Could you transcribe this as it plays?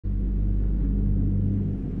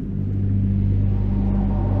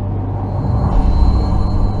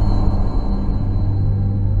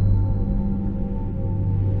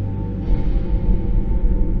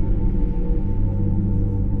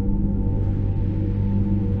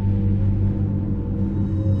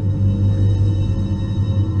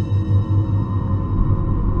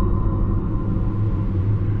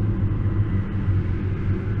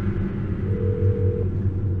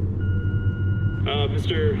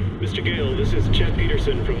Mr. Gale, this is Chet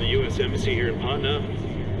Peterson from the U.S. Embassy here in Patna.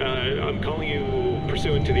 I'm calling you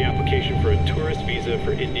pursuant to the application for a tourist visa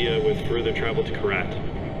for India with further travel to Karat.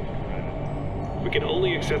 We can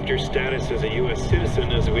only accept your status as a U.S.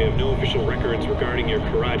 citizen as we have no official records regarding your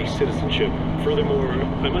Karati citizenship. Furthermore,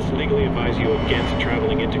 I must legally advise you against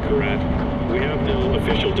traveling into Karat. We have no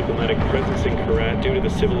official diplomatic presence in Karat due to the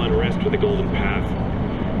civil unrest with the Golden Path.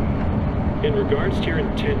 In regards to your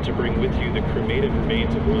intent to bring with you the cremated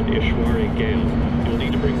remains of one Ishwari Gale, you'll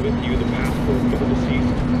need to bring with you the passport for the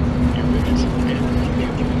deceased, the original and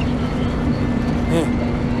Hey,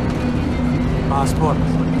 passport.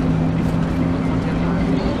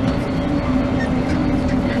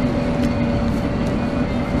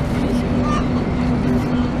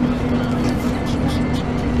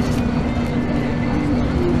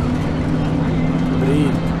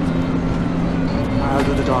 Breathe. I'll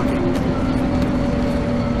do the talking.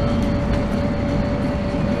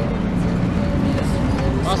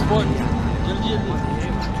 Passport, जल्दी जल्दी।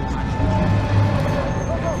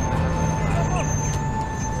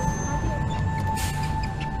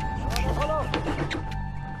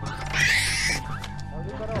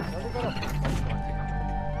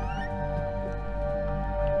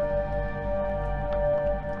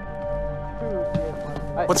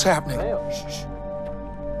 What's happening?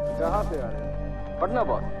 कहाँ पे आ रहे हैं? Patna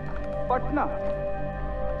boss. Patna?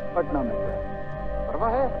 Patna में क्या?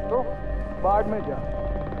 परवाह है तो बाढ़ में जा।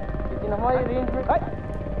 लेकिन हमारी रेंज में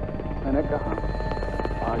मैंने कहा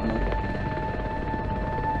बाढ़ में जा।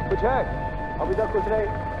 कुछ है? अभी तक कुछ नहीं।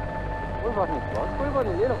 कोई बात नहीं बॉस, कोई बात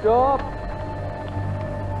नहीं, ले लो। चुप।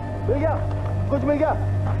 मिल गया? कुछ मिल गया?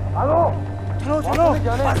 आलो। चलो चलो।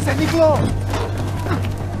 बाहर से निकलो।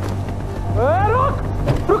 रुक!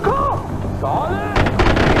 रुको! साले!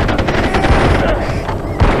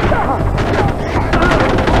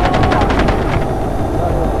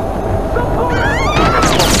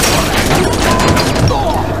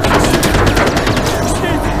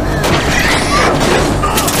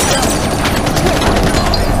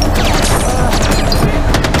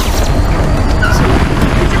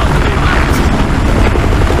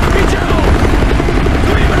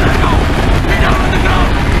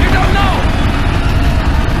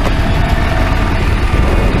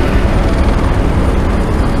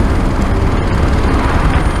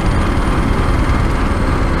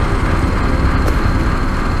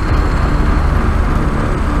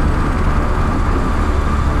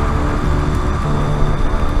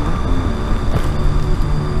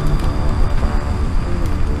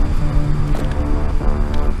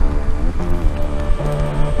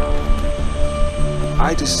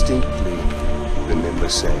 I distinctly remember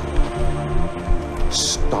saying,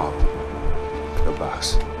 stop the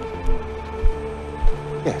bus.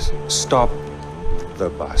 Yes, stop the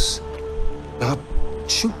bus. Not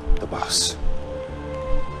shoot the bus.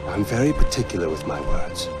 I'm very particular with my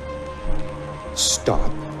words.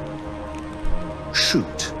 Stop.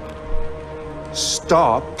 Shoot.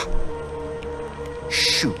 Stop.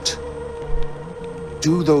 Shoot.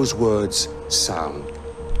 Do those words sound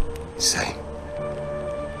the same?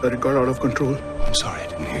 But it got out of control. I'm sorry, I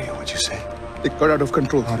didn't hear you. What'd you say? It got out of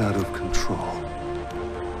control. Got out of control.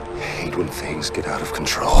 I hate when things get out of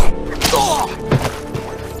control.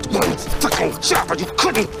 One fucking job, but you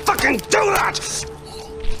couldn't fucking do that!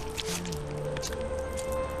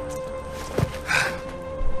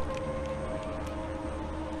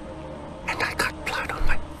 And I got blood on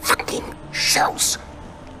my fucking shells.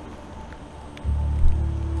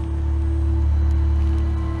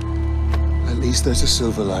 At least there's a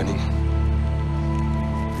silver lining.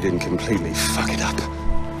 You didn't completely fuck it up.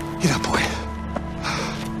 Get up, boy.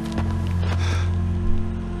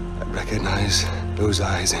 I recognize those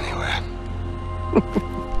eyes anywhere.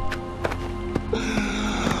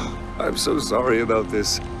 I'm so sorry about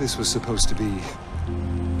this. This was supposed to be...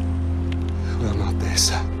 well, not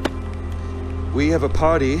this. We have a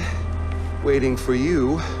party waiting for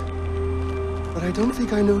you, but I don't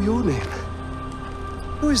think I know your name.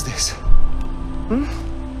 Who is this? Hmm?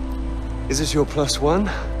 Is this your +1?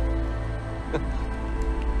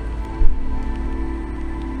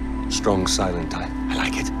 Strong silent type. I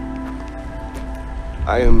like it.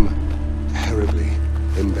 I am terribly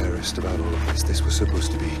embarrassed about all of this. This was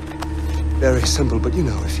supposed to be very simple, but you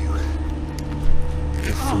know, if you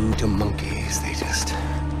give food to monkeys, they just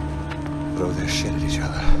throw their shit at each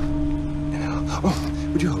other. You know? Oh,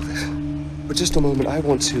 would you hold this? For just a moment, I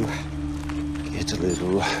want to get a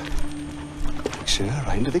little picture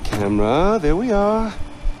right into the camera. There we are.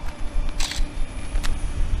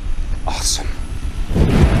 Awesome.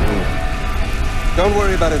 Don't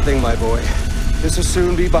worry about a thing, my boy. This will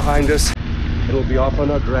soon be behind us. We'll be off on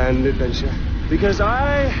a grand adventure. Because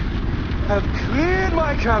I have cleared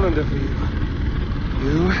my calendar for you.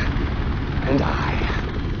 You and I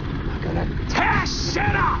are gonna tear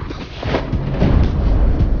shit up!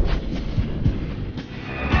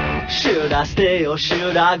 Should I stay or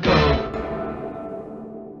should I go?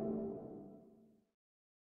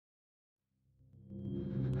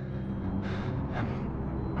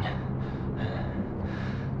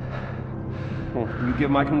 You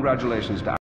give my congratulations to